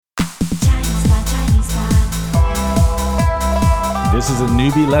This is a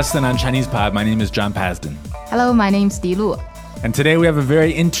newbie lesson on Chinese Pod. My name is John Pasden. Hello, my name's Di Lu. And today we have a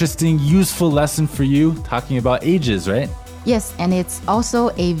very interesting, useful lesson for you talking about ages, right? Yes, and it's also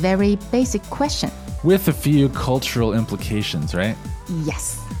a very basic question. With a few cultural implications, right?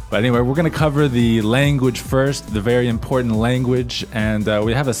 Yes. But anyway, we're going to cover the language first, the very important language, and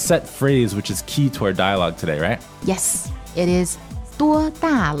we have a set phrase which is key to our dialogue today, right? Yes, it is 多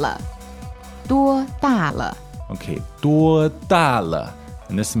大了?多大了? Okay, 多大了?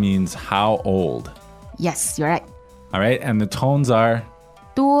 And this means how old. Yes, you're right. All right, and the tones are?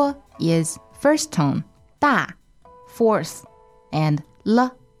 多 is first tone, 大 fourth, and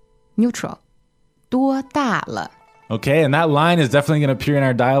了 neutral. 多大了? Okay, and that line is definitely going to appear in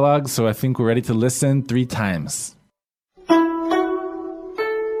our dialogue, so I think we're ready to listen 3 times.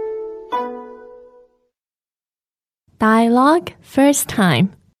 Dialogue first time.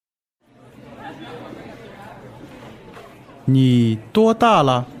 你多大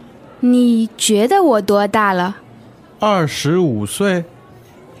了？你觉得我多大了？ 25岁。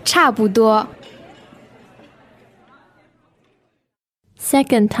差不多。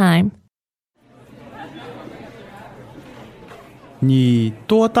 Second time. 你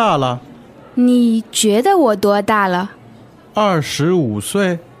多大了？你觉得我多大了？ 25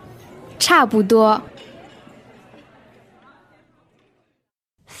岁。差不多。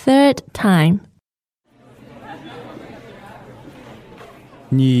 Third time.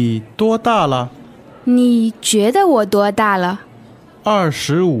 你多大了？你觉得我多大了？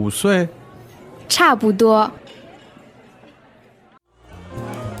 25岁。差不多。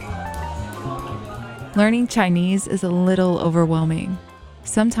 Learning Chinese is a little overwhelming.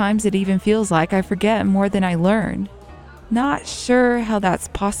 Sometimes it even feels like I forget more than I learn. Not sure how that's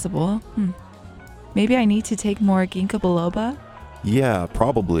possible. Maybe I need to take more ginkgo biloba? Yeah,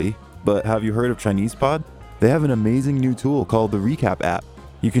 probably. But have you heard of Chinese Pod? They have an amazing new tool called the Recap app.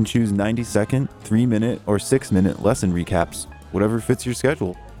 You can choose 90-second, 3-minute, or 6-minute lesson recaps, whatever fits your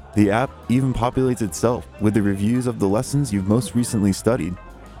schedule. The app even populates itself with the reviews of the lessons you've most recently studied.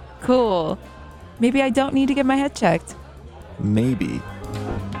 Cool. Maybe I don't need to get my head checked. Maybe.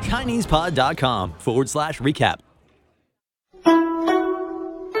 ChinesePod.com/recap.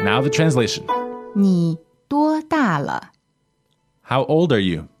 Now the translation. 你多大了? How old are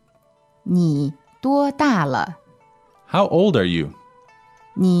you? 你多大了? How old are you?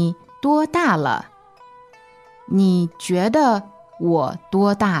 你多大了? 你觉得我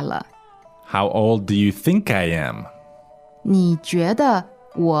多大了? How old do you think I am? 你觉得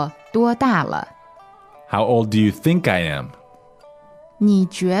我多大了? How old do you think I am? 你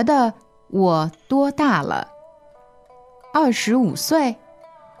觉得我多大了? 25岁?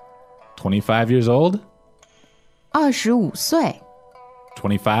 25 years old? 25岁?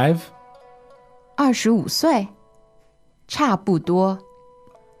 25? 25岁? 差不多.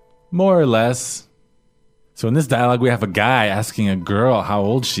 More or less. So in this dialogue, we have a guy asking a girl how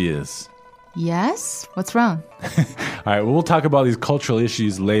old she is. Yes? What's wrong? All right, well, we'll talk about these cultural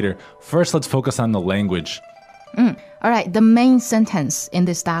issues later. First, let's focus on the language. All right, the main sentence in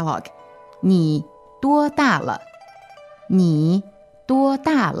this dialogue. 你多大了? 你多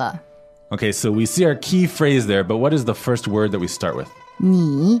大了? Okay, so we see our key phrase there, but what is the first word that we start with?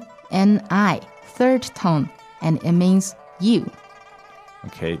 你 and I, third tone, and it means you.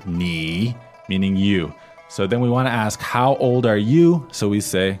 Okay, 你 meaning you. So then we want to ask, how old are you? So we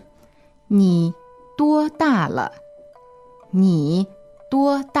say, 你多大了? 你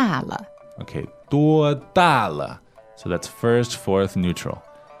多大了? okay, 多大了. So that's first, fourth, neutral.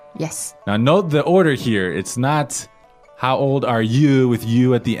 Yes. Now note the order here. It's not how old are you with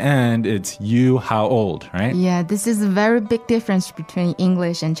you at the end. It's you, how old, right? Yeah, this is a very big difference between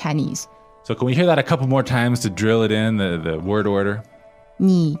English and Chinese. So can we hear that a couple more times to drill it in, the word order?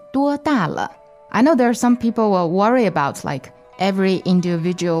 你多大了? I know there are some people will worry about like every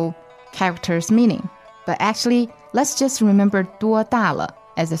individual character's meaning. But actually, let's just remember 多大了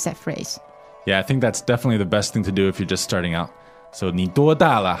as a set phrase. Yeah, I think that's definitely the best thing to do if you're just starting out. So 你多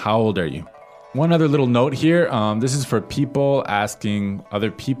大了? How old are you? One other little note here. This is for people asking other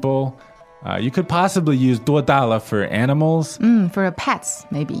people. You could possibly use 多大了 for animals. For pets,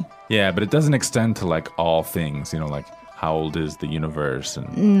 maybe. Yeah, but it doesn't extend to like all things, like how old is the universe?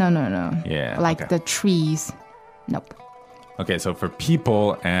 And No. Yeah, Like okay. the trees. Nope. Okay, so for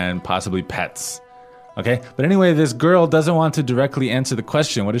people and possibly pets. Okay, but anyway, this girl doesn't want to directly answer the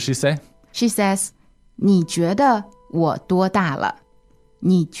question. What does she say? She says, 你觉得我多大了?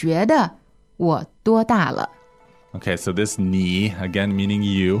 你觉得我多大了? Okay, so this 你, again meaning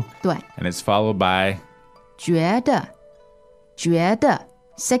you. 对 And it's followed by 觉得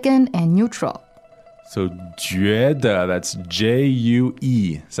second and neutral. So 觉得, that's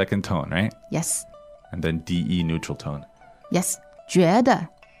J-U-E, second tone, right? Yes. And then D-E, neutral tone. Yes. 觉得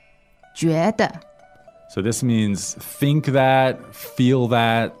So this means think that, feel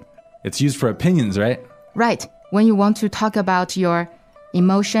that. It's used for opinions, right? Right. When you want to talk about your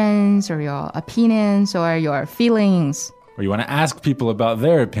emotions or your opinions or your feelings. Or you want to ask people about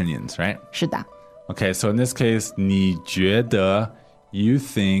their opinions, right? 是的。 Okay, so in this case, 你觉得, you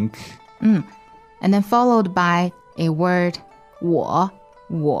think. And then followed by a word 我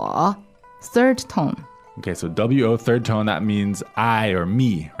third tone. Okay, so W-O, third tone, that means I or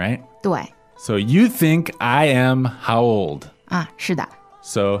me, right? 对 So you think I am how old? 啊，是的。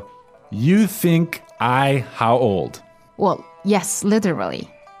 So you think I how old? Well, yes, literally.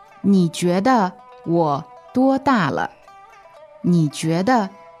 你觉得我多大了？你觉得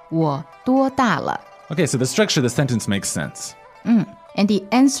我多大了？ Okay, so the structure of the sentence makes sense. And the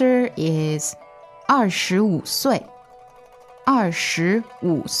answer is 25岁。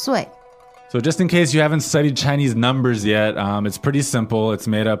25岁。 So just in case you haven't studied Chinese numbers yet, it's pretty simple. It's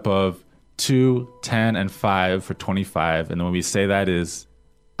made up of 2, 10, and 5 for 25. And then when we say that is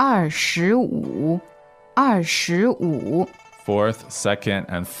 25 fourth, second,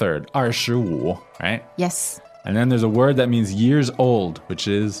 and third. 25, right? Yes. And then there's a word that means years old, which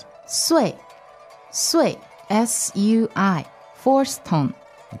is 岁 S-U-I, fourth tone.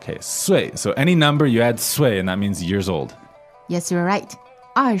 okay, 岁. So any number you add 岁, and that means years old. Yes, you're right.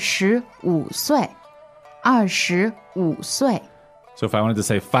 25岁 25岁 So if I wanted to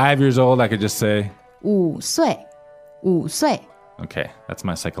say 5 years old, I could just say, 5岁 5岁 okay, that's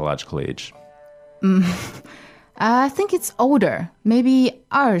my psychological age. I think it's older. Maybe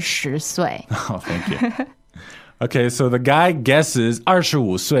 20岁 Oh, thank you. Okay, so the guy guesses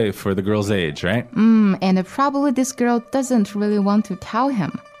 25岁 for the girl's age, right? And probably this girl doesn't really want to tell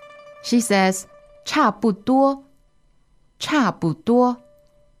him. She says 差不多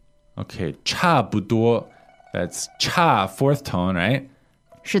Okay, 差不多. That's cha, fourth tone, right?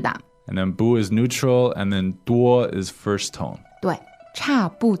 是的 And then bu is neutral, and then duo is first tone. 对差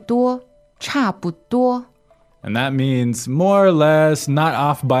不多 And that means more or less, not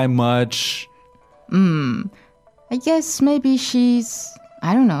off by much. I guess maybe she's,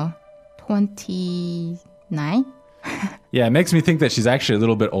 I don't know, 29? Yeah, it makes me think that she's actually a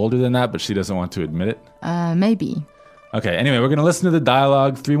little bit older than that, but she doesn't want to admit it. Maybe. Okay, anyway, we're going to listen to the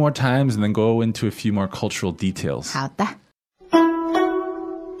dialogue 3 more times and then go into a few more cultural details. 好的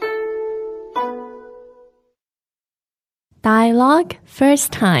Dialogue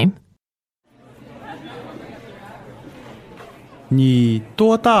first time. 你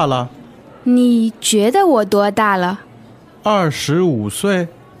多大了？你觉得我多大了？ 25岁。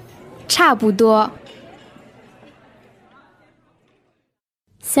差不多。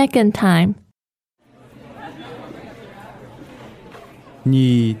 Second time.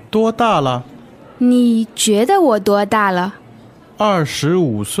 你多大了？你觉得我多大了？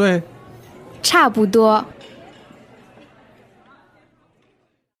 25岁。差不多。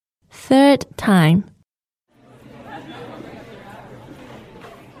 Third time.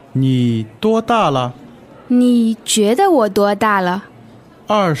 你多大了？你觉得我多大了？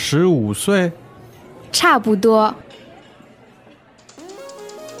 25岁。差不多。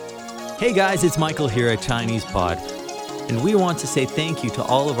 Hey guys, it's Michael here at Chinese Pod, and we want to say thank you to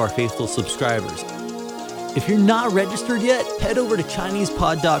all of our faithful subscribers. If you're not registered yet, head over to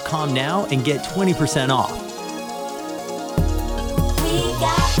ChinesePod.com now and get 20% off. We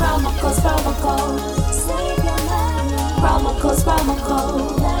got promo codes. Save your money. Promo codes.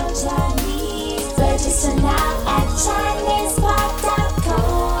 Learn Chinese. Register now at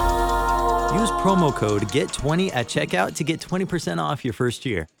ChinesePod.com. Use promo code GET20 at checkout to get 20% off your first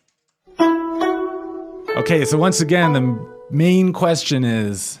year. Okay, so once again, the main question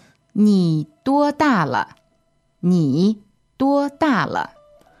is, 你多大了？你多大了？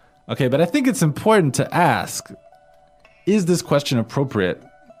 okay, but I think it's important to ask, is this question appropriate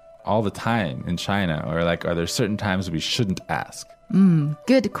all the time in China? Or like, are there certain times we shouldn't ask?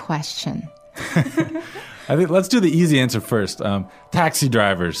 Good question. I think let's do the easy answer first. Taxi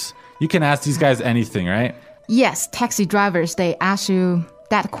drivers. You can ask these guys anything, right? Yes, taxi drivers, they ask you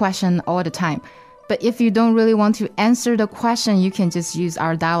that question all the time. But if you don't really want to answer the question, you can just use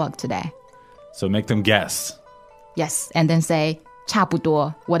our dialogue today. So make them guess. Yes, and then say 差不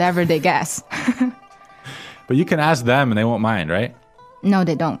多, whatever they guess. But you can ask them and they won't mind, right? No,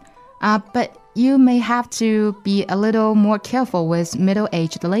 they don't. But you may have to be a little more careful with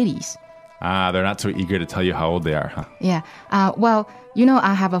middle-aged ladies. They're not so eager to tell you how old they are, huh? Yeah. Well, you know,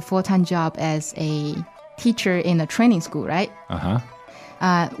 I have a full-time job as a teacher in a training school, right? Uh-huh.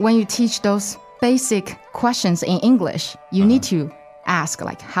 When you teach those basic questions in English. You need to ask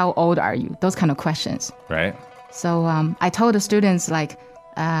like, how old are you? Those kind of questions. Right. So I told the students like,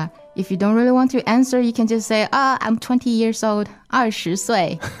 if you don't really want to answer, you can just say, I'm 20 years old, 20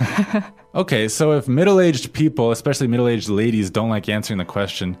岁. Okay, so if middle-aged people, especially middle-aged ladies, don't like answering the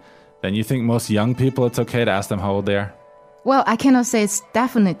question, then you think most young people, it's okay to ask them how old they are? Well, I cannot say it's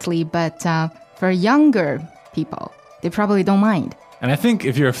definitely, but for younger people, they probably don't mind. And I think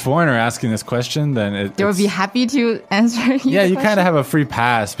if you're a foreigner asking this question, then they will be happy to answer you. Yeah, you kind of have a free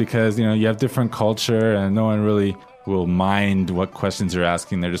pass because, you have different culture and no one really will mind what questions you're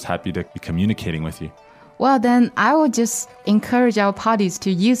asking. They're just happy to be communicating with you. Well, then I will just encourage our parties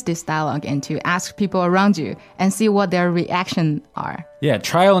to use this dialogue and to ask people around you and see what their reaction are. Yeah,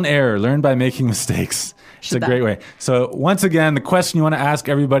 trial and error. Learn by making mistakes. It's a great way. So once again, the question you want to ask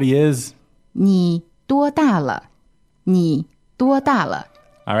everybody is... 你多大了? 你多大了?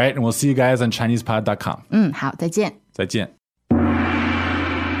 All right, and we'll see you guys on ChinesePod.com. 好，再见。再见。